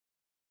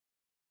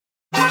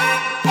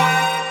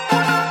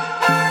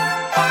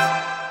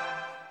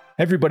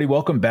Everybody,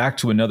 welcome back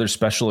to another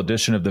special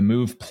edition of the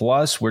Move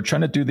Plus. We're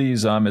trying to do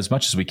these as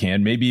much as we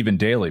can, maybe even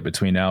daily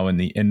between now and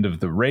the end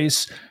of the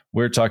race.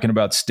 We're talking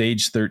about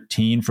stage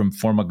 13 from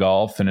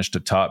Formigal, finished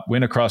atop,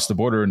 went across the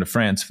border into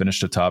France,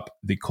 finished atop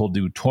the Col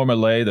du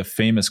Tourmalet, the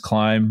famous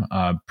climb,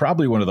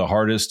 probably one of the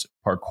hardest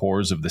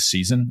parcours of the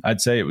season.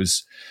 I'd say it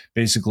was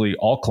basically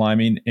all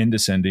climbing and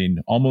descending,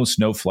 almost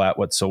no flat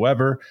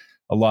whatsoever.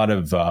 A lot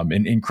of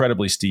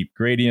incredibly steep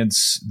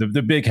gradients.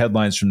 The big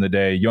headlines from the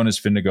day: Jonas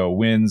Vingegaard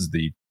wins,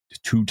 the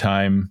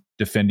two-time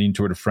defending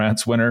Tour de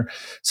France winner.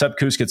 Sepp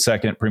Kuss gets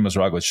second, Primož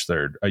Roglič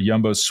third. A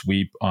Jumbo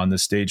sweep on the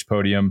stage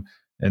podium,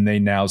 and they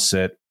now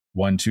sit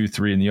 1, 2,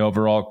 3 in the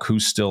overall.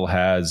 Kuss still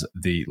has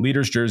the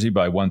leader's jersey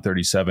by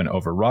 137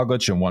 over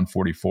Roglič and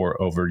 144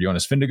 over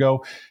Jonas Vingegaard.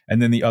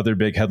 And then the other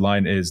big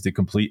headline is the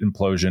complete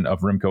implosion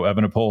of Remco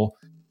Evenepoel.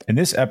 And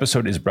this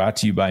episode is brought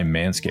to you by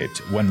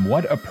Manscaped. When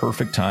what a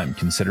perfect time,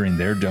 considering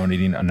they're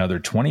donating another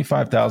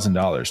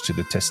 $25,000 to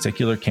the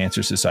Testicular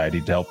Cancer Society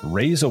to help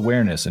raise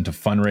awareness and to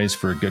fundraise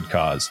for a good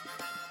cause.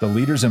 The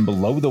leaders in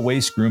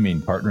below-the-waist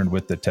grooming partnered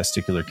with the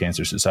Testicular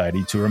Cancer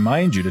Society to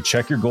remind you to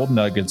check your golden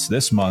nuggets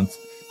this month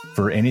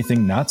for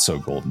anything not so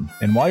golden.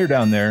 And while you're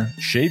down there,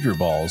 shave your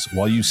balls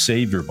while you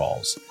save your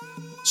balls.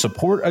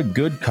 Support a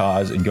good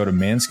cause and go to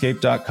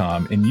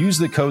manscaped.com and use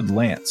the code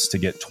LANCE to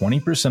get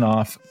 20%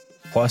 off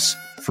plus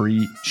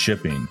free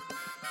shipping.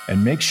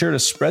 And make sure to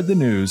spread the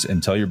news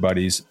and tell your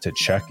buddies to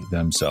check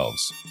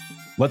themselves.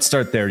 Let's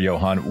start there,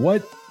 Johan.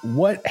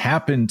 What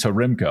happened to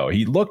Remco?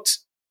 He looked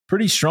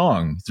pretty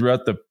strong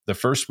throughout the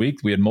first week.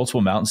 We had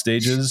multiple mountain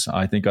stages.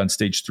 I think on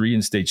stage 3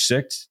 and stage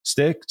 6,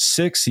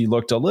 he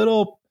looked a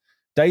little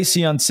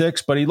dicey on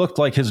 6, but he looked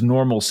like his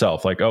normal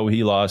self. Like, oh,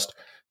 he lost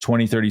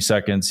 20, 30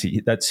 seconds.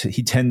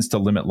 He tends to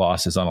limit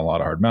losses on a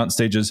lot of hard mountain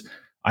stages.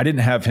 I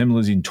didn't have him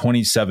losing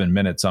 27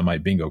 minutes on my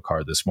bingo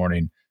card this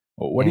morning.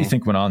 What do you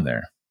think went on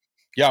there?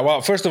 Yeah,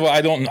 well, first of all,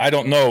 I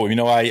don't know.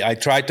 I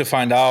tried to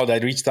find out. I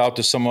reached out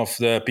to some of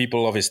the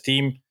people of his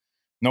team.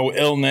 No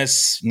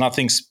illness,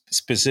 nothing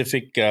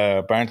specific,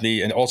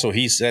 apparently. And also,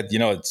 he said,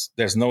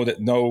 there's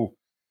no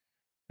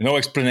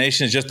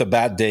explanation. It's just a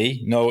bad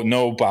day.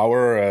 No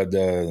power.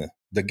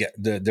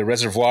 The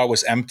reservoir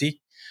was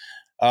empty.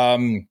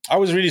 I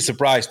was really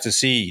surprised to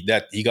see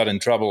that he got in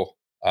trouble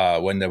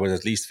when there was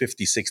at least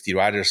 50, 60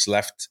 riders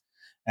left.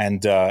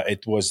 And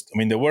it was,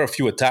 there were a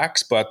few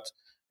attacks, but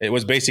it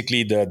was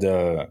basically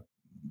the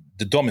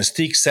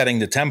domestique setting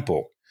the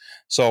tempo.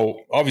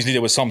 So obviously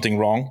there was something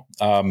wrong.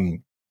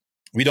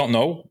 We don't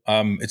know.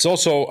 It's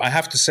also, I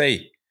have to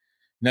say,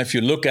 if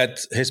you look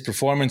at his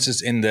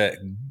performances in the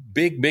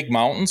big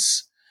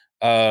mountains,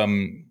 a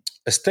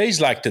stage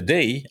like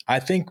today,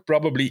 I think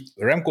probably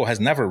Remco has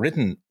never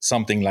ridden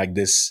something like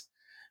this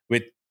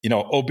with,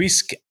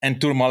 Aubisque and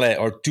Tourmalet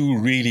are two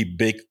really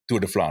big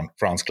Tour de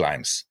France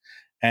climbs.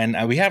 And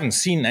we haven't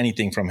seen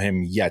anything from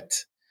him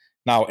yet.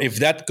 Now, if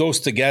that goes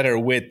together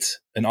with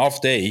an off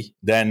day,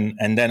 then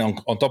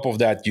on top of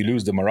that, you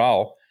lose the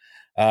morale.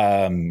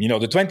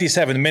 The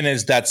 27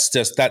 minutes,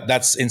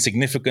 that's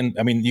insignificant.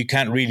 You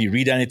can't really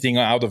read anything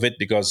out of it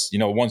because,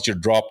 once you're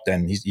dropped,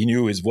 then he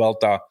knew his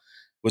Vuelta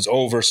was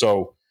over,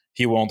 so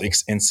he won't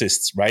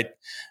insist, right?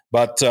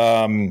 But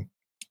a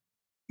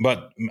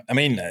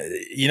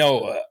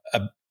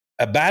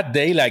bad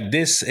day like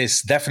this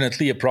is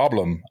definitely a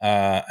problem.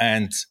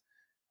 And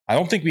I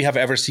don't think we have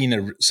ever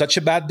seen such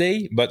a bad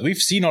day, but we've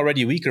seen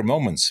already weaker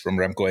moments from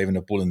Remco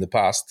Evenepoel in the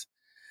past.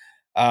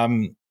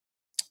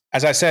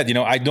 As I said,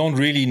 I don't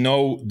really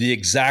know the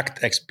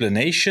exact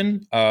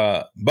explanation,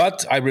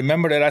 but I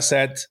remember that I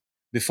said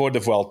before the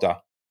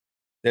Vuelta,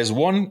 there's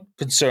one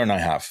concern I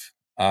have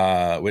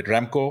with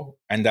Remco,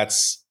 and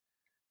that's,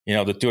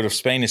 the Tour of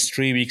Spain is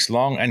 3 weeks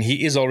long, and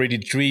he is already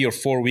 3 or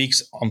 4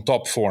 weeks on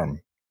top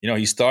form.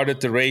 He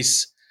started the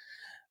race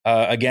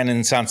again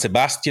in San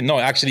Sebastian. No,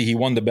 actually, he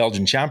won the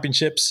Belgian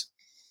Championships.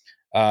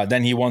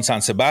 Then he won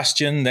San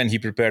Sebastian. Then he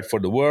prepared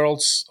for the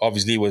Worlds.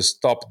 Obviously, was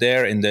top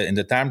there in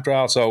the time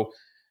trial. So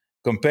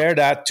compare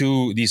that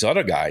to these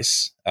other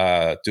guys,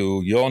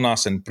 to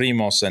Jonas and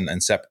Primož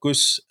and Sepp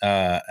Kuss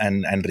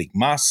and Enric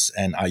Mas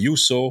and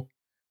Ayuso.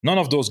 None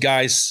of those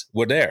guys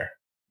were there.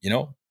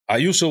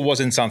 Ayuso was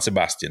in San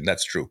Sebastian.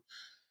 That's true,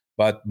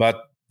 but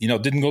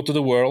didn't go to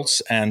the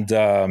Worlds, and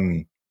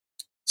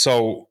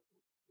so.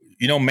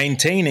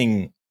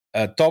 Maintaining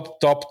a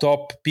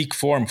top peak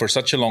form for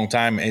such a long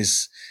time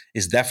is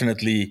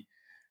definitely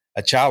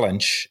a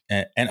challenge.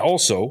 And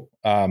also,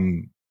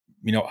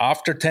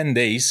 after 10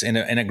 days in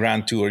a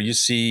Grand Tour, you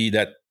see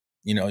that,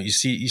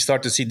 you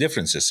start to see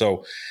differences.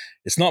 So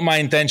it's not my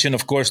intention,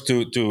 of course,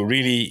 to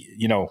really,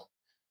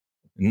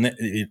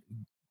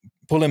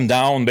 pull him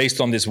down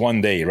based on this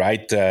one day,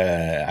 right?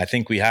 I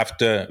think we have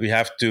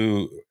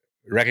to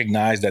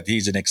recognize that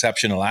he's an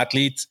exceptional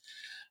athlete.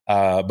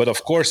 But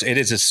of course, it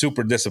is a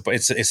super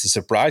disappointment. It's a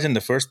surprise in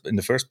the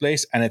first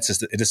place, and it's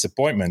a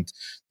disappointment.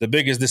 The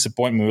biggest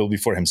disappointment will be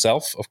for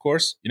himself, of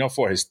course,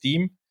 for his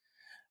team.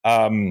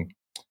 But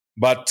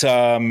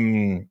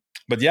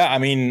yeah,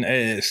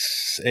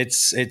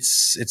 it's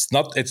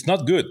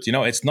not good.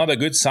 It's not a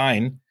good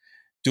sign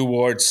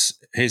towards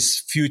his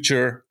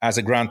future as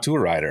a Grand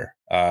Tour rider.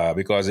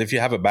 Because if you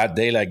have a bad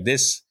day like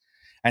this,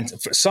 and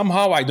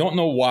somehow I don't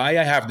know why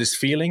I have this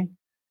feeling,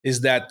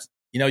 is that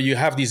you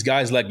have these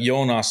guys like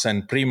Jonas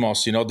and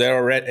Primoz, they're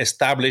already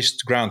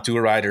established Grand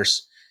Tour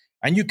riders,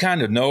 and you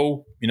kind of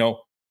know,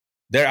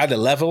 they're at a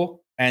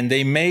level, and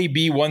they may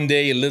be one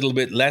day a little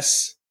bit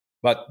less,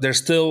 but they're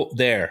still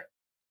there.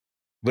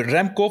 But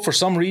Remco, for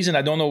some reason,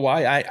 I don't know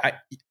why,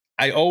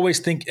 I always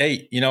think,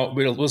 hey,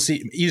 we'll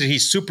see. Either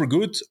he's super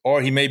good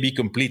or he may be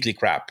completely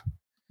crap.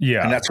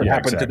 Yeah, and that's what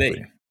happened exactly.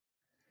 today.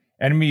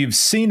 And we've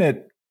seen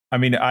it. I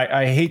mean,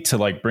 I hate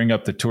to bring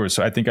up the Tour.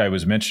 So I think I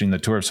was mentioning the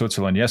Tour of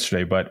Switzerland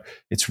yesterday, but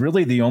it's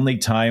really the only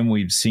time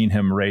we've seen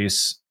him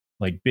race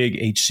big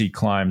HC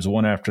climbs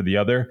one after the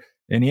other.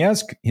 And he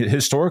has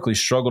historically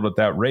struggled at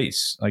that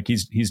race.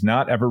 He's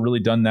not ever really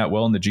done that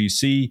well in the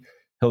GC.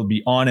 He'll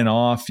be on and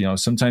off.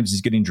 Sometimes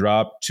he's getting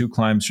dropped 2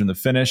 climbs from the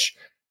finish.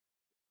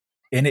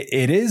 And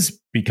it is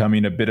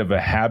becoming a bit of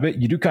a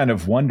habit. You do kind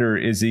of wonder,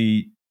 is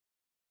he,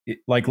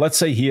 let's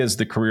say he has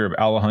the career of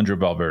Alejandro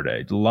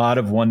Valverde, a lot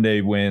of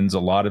one-day wins, a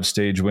lot of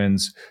stage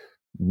wins,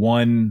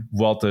 1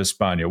 Vuelta a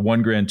España,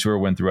 1 Grand Tour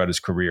win throughout his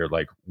career.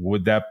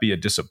 Would that be a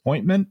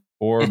disappointment?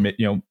 Or,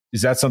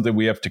 is that something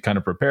we have to kind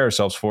of prepare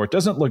ourselves for? It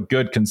doesn't look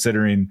good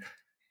considering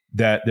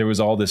that there was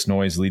all this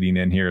noise leading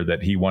in here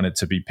that he wanted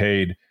to be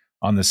paid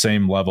on the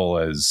same level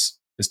as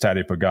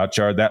Tadej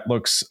Pogacar. That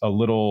looks a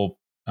little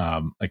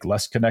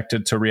less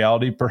connected to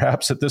reality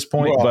perhaps at this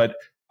point. Well, but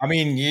I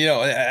mean,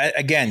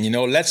 again,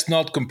 let's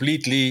not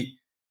completely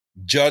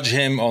judge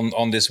him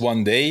on this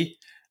one day.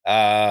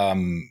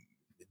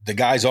 The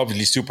guy's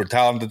obviously super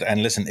talented.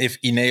 And listen,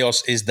 if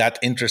Ineos is that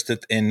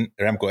interested in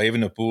Remco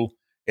Evenepoel,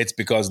 it's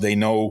because they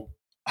know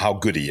how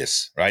good he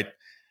is, right?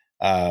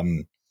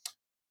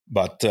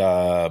 But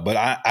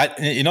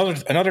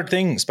another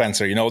thing,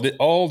 Spencer,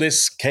 all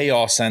this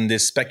chaos and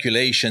this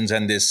speculations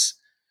and this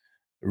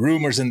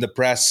rumors in the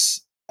press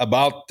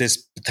about this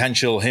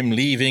potential him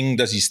leaving.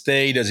 Does he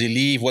stay? Does he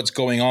leave? What's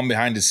going on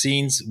behind the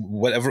scenes?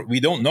 Whatever. We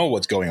don't know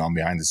what's going on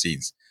behind the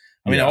scenes.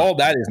 I mean, all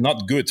that is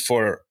not good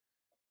for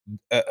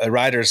a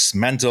rider's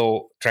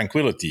mental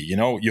tranquility.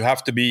 You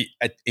have to be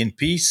in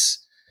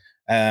peace.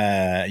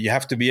 You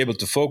have to be able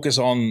to focus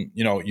on,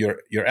 your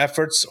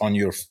efforts, on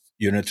your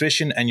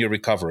nutrition and your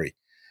recovery.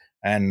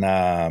 And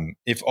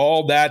if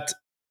all that,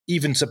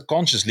 even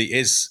subconsciously,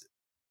 is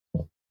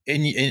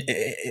in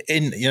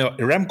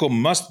Remco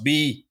must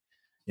be,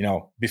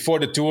 before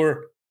the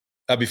Tour,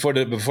 before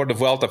the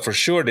Vuelta, for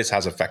sure, this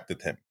has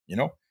affected him.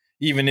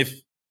 Even if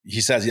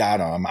he says, "Yeah,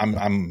 no,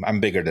 I'm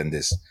bigger than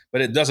this,"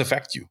 but it does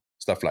affect you,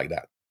 stuff like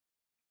that.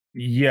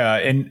 Yeah,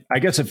 and I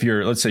guess if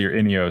let's say you're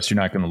Ineos, you're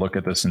not going to look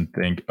at this and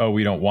think, "Oh,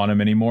 we don't want him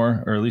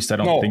anymore," or at least I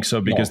don't think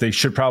so, because they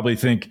should probably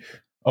think,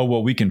 "Oh,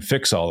 well, we can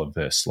fix all of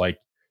this."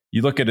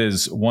 You look at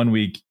his 1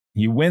 week.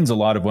 He wins a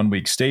lot of 1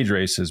 week stage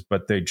races,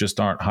 but they just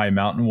aren't high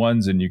mountain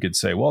ones. And you could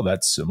say, well,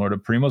 that's similar to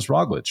Primoz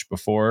Roglic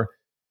before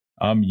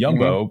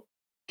Jumbo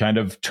kind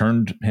of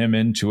turned him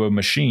into a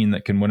machine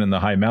that can win in the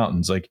high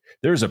mountains.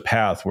 There's a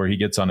path where he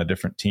gets on a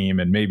different team,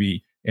 and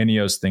maybe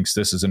Ineos thinks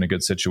this isn't a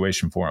good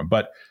situation for him.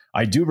 But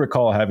I do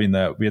recall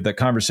we had that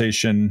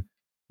conversation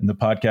in the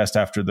podcast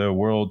after the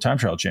World Time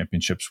Trial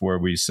Championships where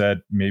we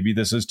said, maybe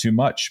this is too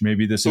much.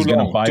 Maybe this is going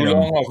to bite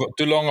him.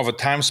 Too long of a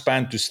time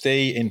span to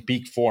stay in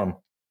peak form.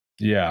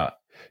 Yeah.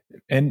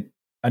 And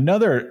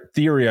another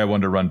theory I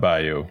wanted to run by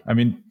you. I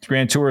mean,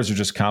 Grand Tours are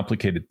just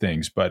complicated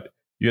things, but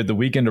you had the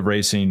weekend of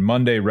racing,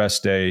 Monday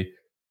rest day,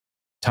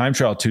 time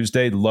trial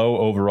Tuesday, low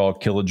overall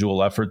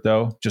kilojoule effort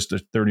though, just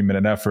a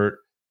 30-minute effort,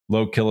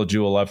 low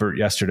kilojoule effort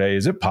yesterday.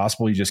 Is it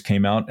possible he just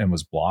came out and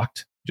was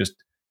blocked? Just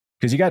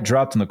because he got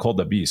dropped in the Col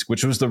d'Abysse,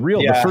 which was the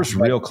first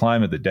real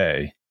climb of the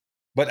day.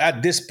 But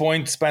at this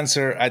point,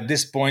 Spencer,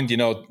 13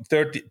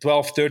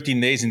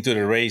 days into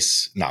the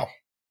race now,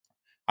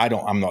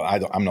 I'm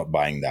not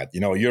buying that.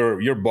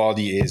 Your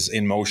body is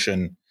in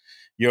motion.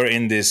 You're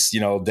in this,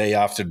 day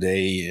after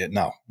day.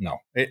 No.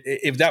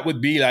 If that would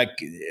be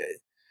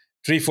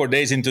 3-4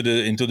 days into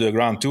the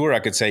Grand Tour, I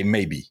could say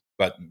maybe,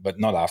 but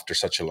not after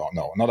such a long.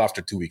 No, not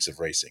after 2 weeks of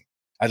racing.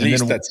 At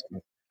least that's.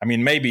 I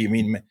mean, maybe. I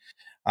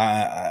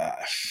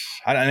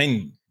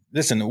mean,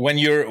 listen. When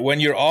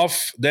you're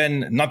off,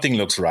 then nothing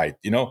looks right.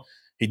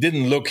 He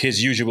didn't look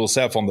his usual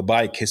self on the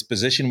bike. His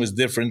position was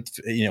different.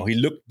 He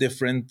looked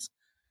different.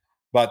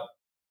 But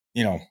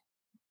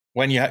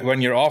when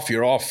you're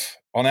off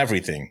on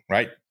everything,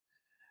 right?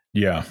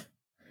 Yeah.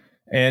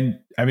 And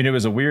I mean,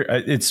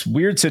 it's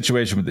weird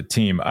situation with the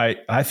team.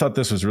 I thought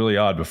this was really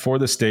odd. Before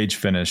the stage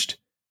finished,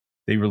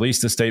 they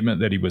released a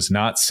statement that he was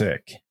not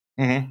sick.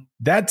 Mm-hmm.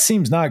 That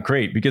seems not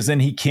great, because then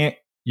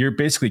you're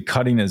basically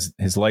cutting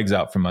his legs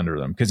out from under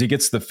them, because he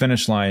gets to the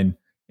finish line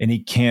and he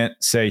can't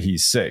say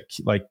he's sick.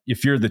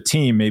 If you're the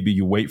team, maybe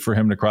you wait for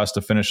him to cross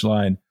the finish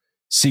line,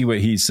 see what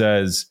he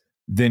says,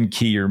 then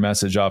key your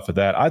message off of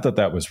that. I thought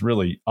that was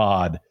really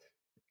odd.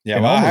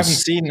 Yeah, well, I haven't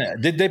seen.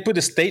 Did they put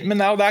a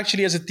statement out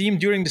actually as a team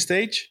during the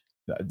stage?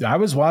 I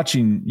was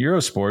watching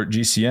Eurosport,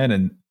 GCN,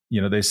 and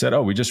they said,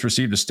 "Oh, we just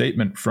received a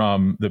statement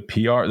from the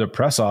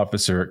press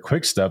officer at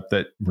Quickstep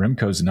that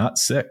Remco's not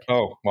sick."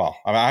 Oh, well,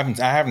 I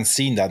haven't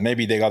seen that.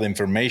 Maybe they got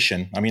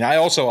information. I mean, I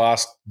also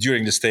asked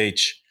during the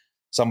stage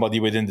somebody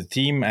within the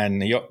team,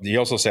 and he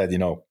also said,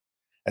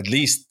 at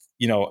least,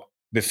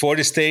 before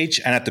the stage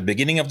and at the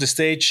beginning of the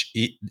stage,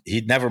 he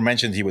never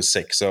mentioned he was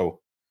sick. So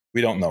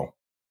we don't know.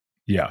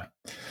 Yeah.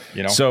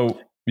 So,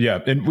 yeah.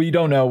 And we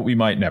don't know. We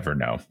might never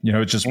know.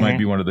 It just might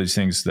be one of those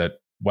things that,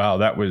 wow,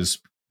 that was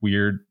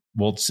weird.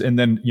 Well, and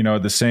then,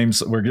 the same,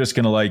 we're just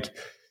going to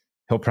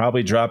he'll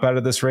probably drop out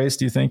of this race.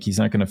 Do you think he's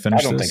not going to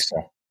finish this? I don't think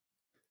so.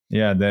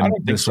 Yeah. Then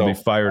this will be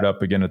fired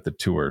up again at the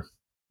Tour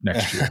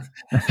next year.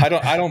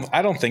 I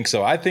don't think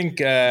so. I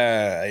think,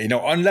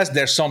 unless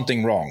there's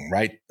something wrong,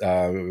 right?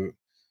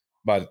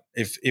 But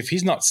if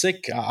he's not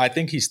sick, I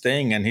think he's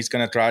staying, and he's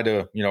going to try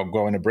to,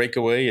 go in a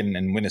breakaway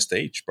and win a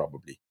stage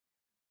probably.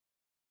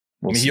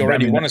 Well, he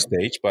already won a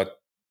stage, but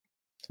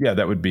yeah,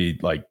 that would be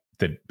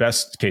the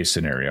best case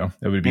scenario.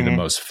 That would be the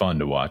most fun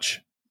to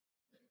watch.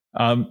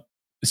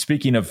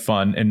 Speaking of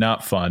fun and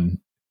not fun,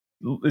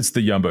 it's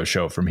the Jumbo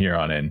show from here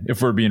on in,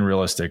 if we're being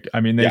realistic.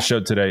 I mean, they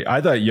showed today.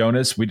 I thought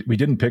Jonas, we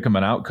didn't pick him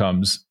on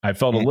outcomes. I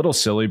felt a little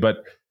silly,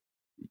 but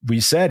we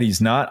said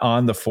he's not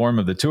on the form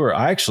of the Tour.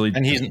 I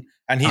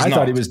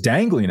thought he was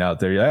dangling out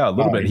there. Yeah, a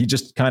little bit. He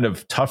just kind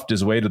of toughed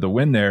his way to the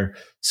win there.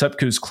 Sepp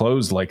Kuss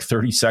closed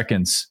 30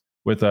 seconds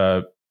with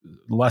a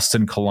less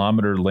than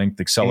kilometer length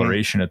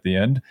acceleration at the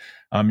end.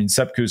 I mean,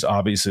 Sepp Kuss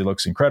obviously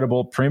looks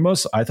incredible.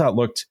 Primoz, I thought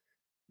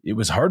it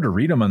was hard to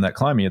read him on that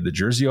climb. He had the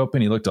jersey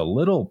open. He looked a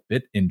little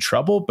bit in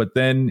trouble, but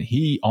then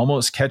he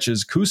almost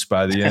catches Kuss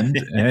by the end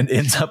and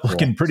ends up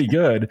looking pretty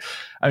good.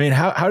 I mean,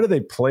 how do they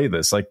play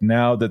this?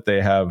 Now that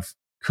they have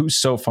Kuss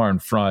so far in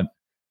front,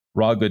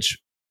 Roglic,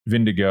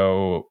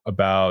 Vindigo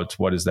about,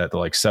 what is that?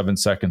 They're 7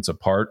 seconds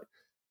apart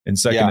in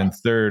second and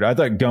third. I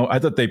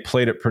thought they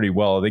played it pretty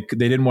well. They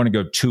didn't want to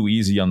go too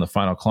easy on the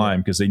final climb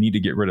because they need to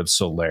get rid of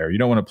Soler. You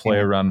don't want to play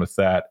around with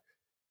that.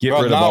 Get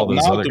rid of all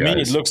those other guys. To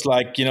me, it looks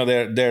like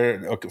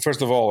they're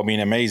first of all, I mean,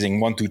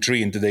 amazing 1, 2,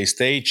 3 in today's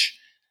stage.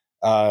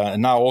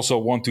 Now also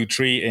 1, 2,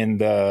 3 in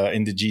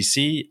the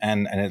GC,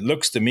 and it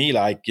looks to me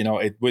like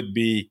it would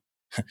be.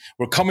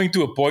 We're coming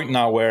to a point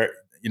now where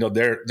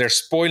they're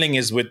spoiling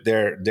is with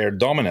their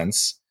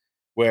dominance.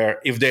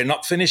 Where if they're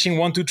not finishing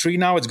 1, 2, 3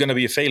 now, it's going to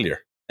be a failure.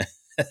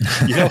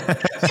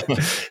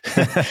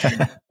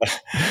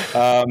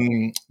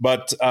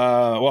 But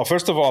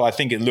first of all, I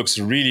think it looks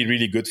really,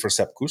 really good for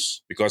Sepp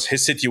Kuss because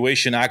his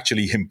situation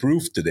actually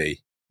improved today.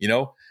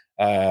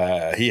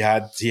 He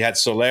had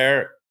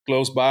Soler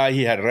close by.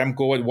 He had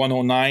Remco at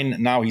 109.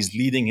 Now he's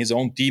leading his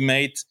own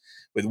teammate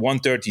with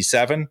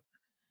 137,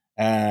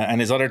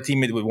 and his other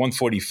teammate with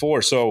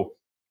 144. So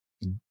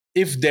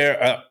if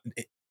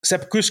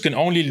Sepp Kuss can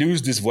only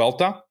lose this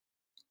Vuelta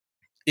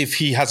if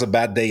he has a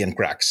bad day and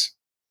cracks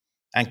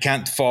and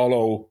can't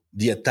follow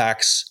the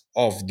attacks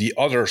of the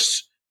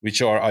others,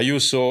 which are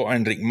Ayuso,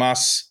 Enric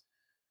Mas.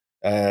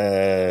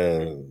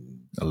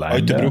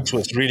 Uitebrooks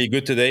was really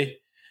good today.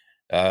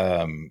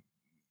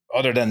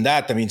 Other than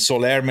that, I mean,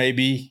 Soler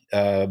maybe.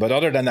 But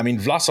other than, I mean,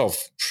 Vlasov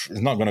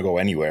is not going to go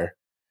anywhere.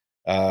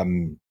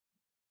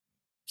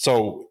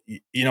 So,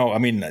 I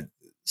mean,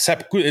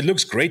 it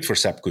looks great for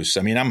Sepp Kuss.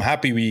 I mean, I'm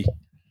happy we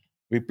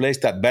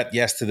placed that bet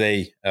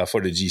yesterday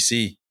for the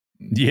GC.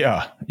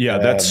 Yeah,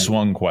 that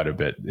swung quite a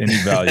bit. Any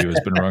value has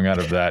been wrung out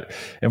of that.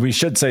 And we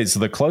should say, so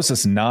the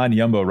closest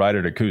non-Jumbo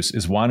rider to Kuss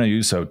is Juan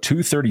Ayuso,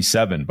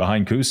 237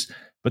 behind Kuss.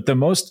 But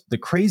the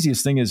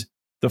craziest thing is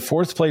the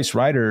fourth place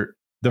rider,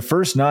 the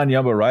first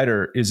non-Jumbo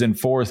rider is in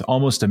fourth,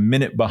 almost a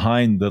minute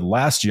behind the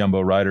last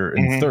Jumbo rider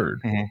in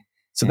third.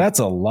 So that's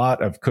a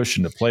lot of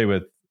cushion to play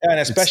with. Yeah, and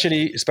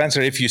especially, Spencer,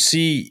 if you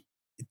see,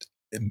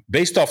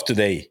 based off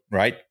today,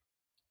 right?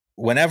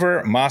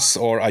 Whenever Mas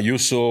or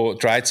Ayuso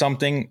tried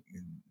something,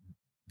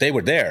 they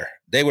were there,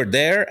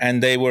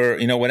 and they were,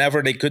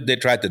 whenever they could, they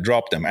tried to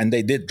drop them, and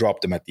they did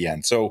drop them at the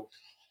end. So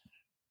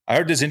I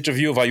heard this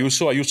interview of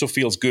Ayuso. Ayuso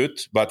feels good,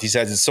 but he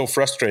says it's so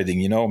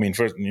frustrating. I mean,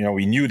 first,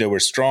 we knew they were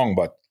strong,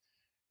 but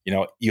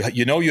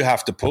you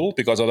have to pull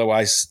because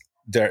otherwise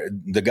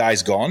the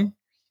guy's gone.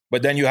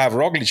 But then you have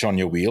Roglic on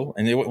your wheel,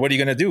 and what are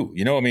you going to do?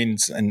 I mean,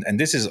 and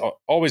this is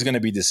always going to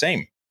be the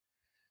same.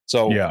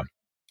 So yeah,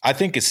 I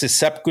think it's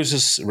Sepp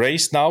Kuss's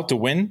race now to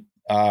win.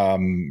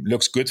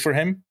 Looks good for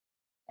him.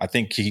 I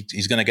think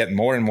he's going to get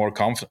more and more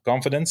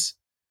confidence.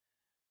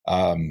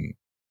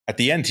 At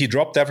the end, he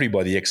dropped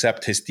everybody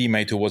except his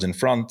teammate who was in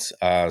front.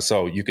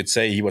 So you could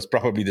say he was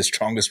probably the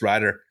strongest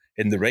rider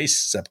in the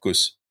race, Sepp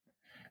Kuss.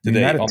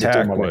 Today, that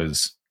attack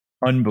was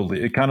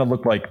unbelievable. It kind of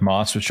looked like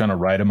Moss was trying to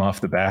ride him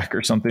off the back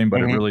or something, but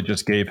it really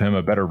just gave him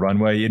a better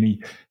runway. And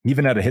he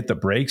even had to hit the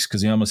brakes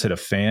because he almost hit a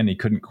fan. He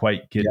couldn't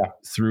quite get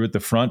through at the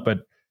front,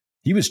 but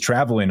he was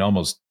traveling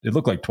almost, it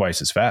looked like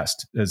twice as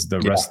fast as the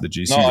rest of the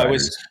GC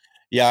riders.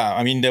 Yeah,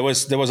 I mean, there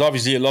was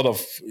obviously a lot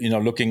of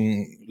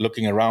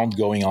looking around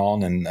going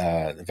on and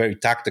very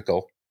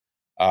tactical.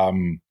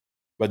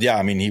 But yeah,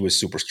 I mean, he was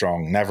super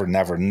strong.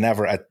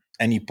 Never at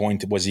any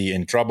point was he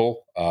in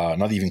trouble.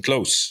 Not even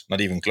close.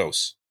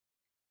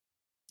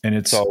 And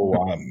it's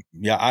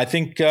I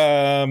think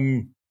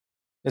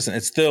listen,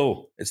 it's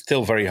still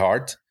very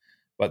hard,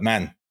 but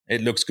man,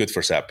 it looks good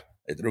for Sepp.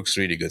 It looks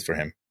really good for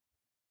him.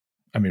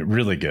 I mean,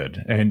 really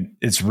good. And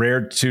it's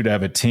rare too to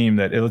have a team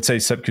that, let's say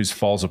Sepp Kuss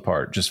falls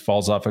apart, just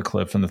falls off a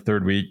cliff in the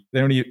third week. They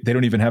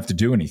don't even have to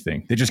do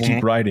anything. They just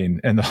keep riding,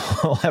 and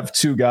they'll have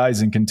two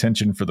guys in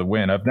contention for the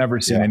win. I've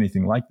never seen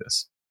anything like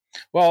this.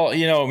 Well,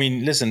 I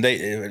mean, listen,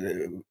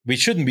 we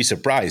shouldn't be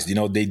surprised.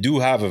 They do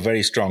have a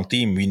very strong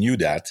team. We knew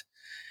that.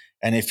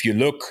 And if you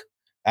look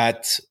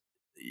at,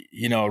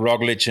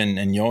 Roglic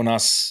and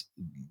Jonas,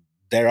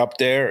 they're up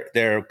there.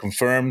 They're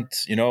confirmed,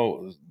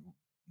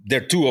 they're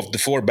two of the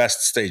four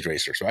best stage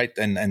racers, right?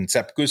 And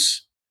Sepp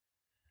Kuss,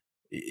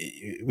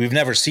 we've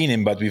never seen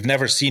him, but we've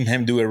never seen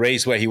him do a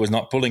race where he was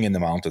not pulling in the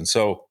mountain.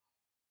 So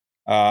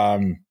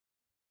they're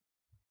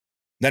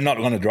not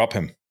going to drop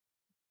him.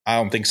 I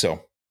don't think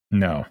so.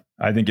 No,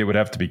 I think it would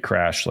have to be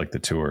crash like the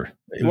Tour.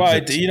 Well,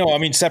 I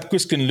mean, Sepp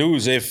Kuss can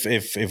lose if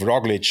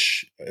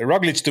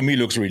Roglic to me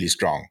looks really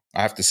strong,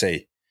 I have to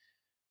say.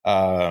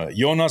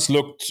 Jonas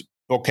looked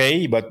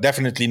okay, but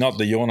definitely not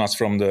the Jonas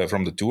from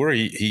the Tour.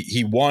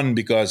 He won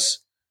because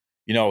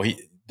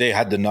they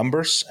had the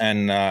numbers,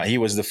 and he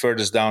was the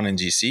furthest down in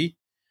GC.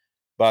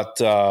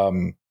 But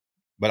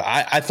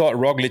I thought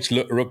Roglic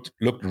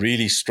looked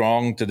really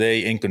strong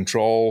today, in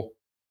control.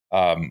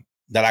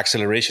 That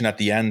acceleration at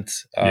the end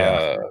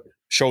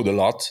showed a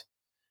lot.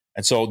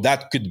 And so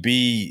that could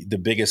be the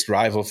biggest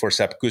rival for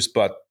Sepp Kuss.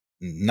 But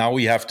now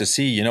we have to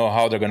see,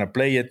 how they're going to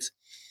play it.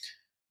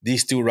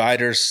 These two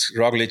riders,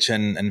 Roglic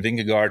and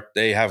Vingegaard,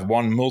 they have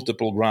won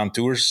multiple Grand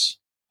Tours.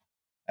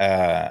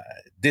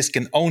 This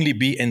can only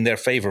be in their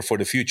favor for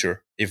the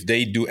future if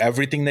they do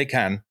everything they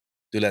can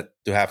to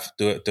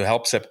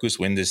help Sepp Kuss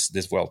win this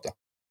Vuelta.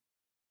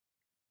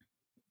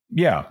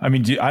 Yeah, I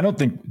mean,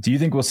 do you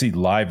think we'll see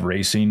live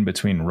racing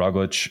between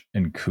Roglic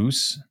and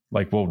Kuss?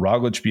 Like, will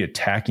Roglic be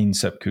attacking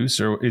Sepp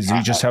Kuss, or is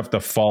he just have to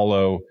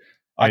follow?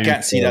 I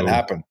can't see that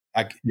happen.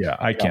 I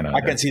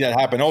can see that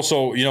happen.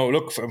 Also,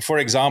 look, for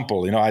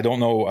example, I don't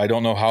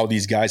know how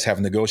these guys have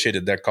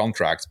negotiated their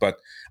contracts, but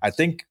I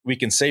think we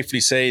can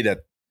safely say that,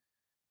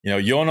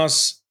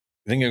 Jonas,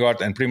 Vingegaard,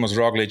 and Primož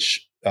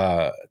Roglic,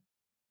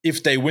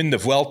 if they win the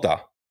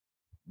Vuelta,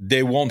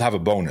 they won't have a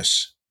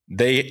bonus.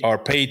 They are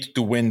paid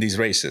to win these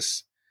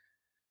races,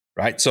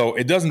 right? So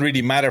it doesn't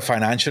really matter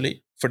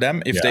financially for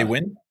them if they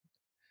win.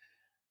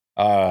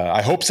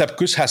 I hope Sepp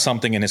Kuss has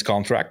something in his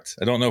contract.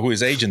 I don't know who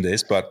his agent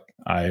is, but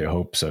I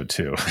hope so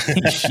too.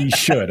 He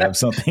should have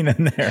something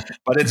in there.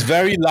 But it's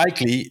very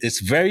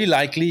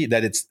likely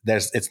that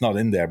it's not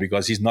in there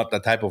because he's not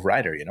that type of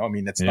rider. I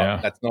mean, that's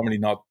normally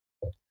not.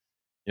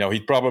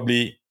 He'd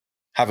probably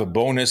have a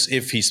bonus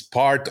if he's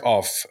part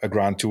of a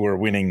Grand Tour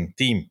winning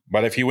team.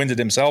 But if he wins it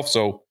himself,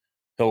 so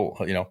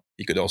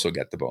he could also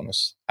get the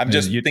bonus. I'm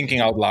just thinking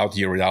out loud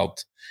here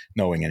without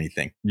knowing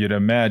anything. You'd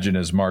imagine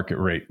his market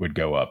rate would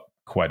go up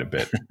quite a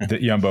bit.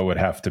 That Jumbo would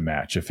have to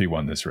match if he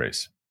won this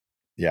race.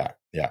 Yeah.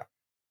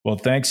 Well,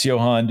 thanks,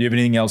 Johan. Do you have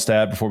anything else to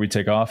add before we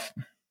take off?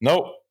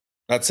 No,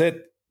 that's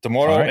it.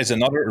 Tomorrow is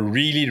another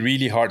really,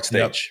 really hard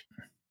stage.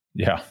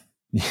 Yep.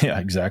 Yeah,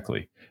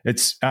 exactly.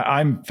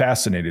 I'm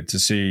fascinated to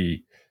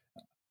see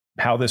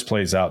how this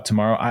plays out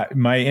tomorrow.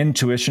 My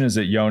intuition is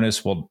that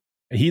Jonas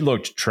he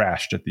looked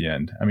trashed at the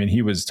end. I mean,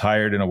 he was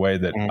tired in a way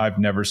that I've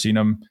never seen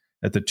him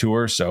at the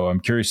Tour. So I'm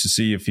curious to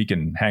see if he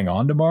can hang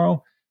on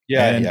tomorrow.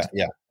 Yeah.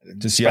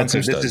 To see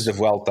Spencer, this is the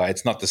Vuelta.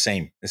 It's not the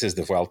same. This is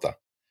the Vuelta.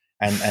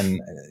 And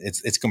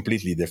it's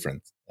completely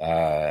different.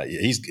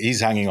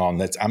 He's hanging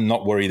on. I'm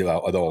not worried at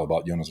all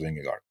about Jonas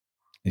Vingegaard.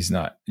 He's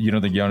not. You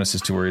don't think Jonas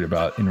is too worried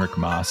about Enric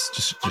Mas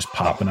just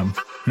popping him?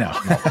 No.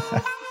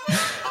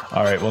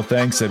 All right. Well,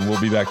 thanks. And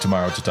we'll be back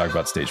tomorrow to talk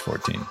about stage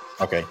 14.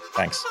 Okay.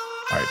 Thanks.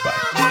 All right.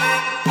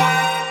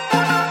 Bye.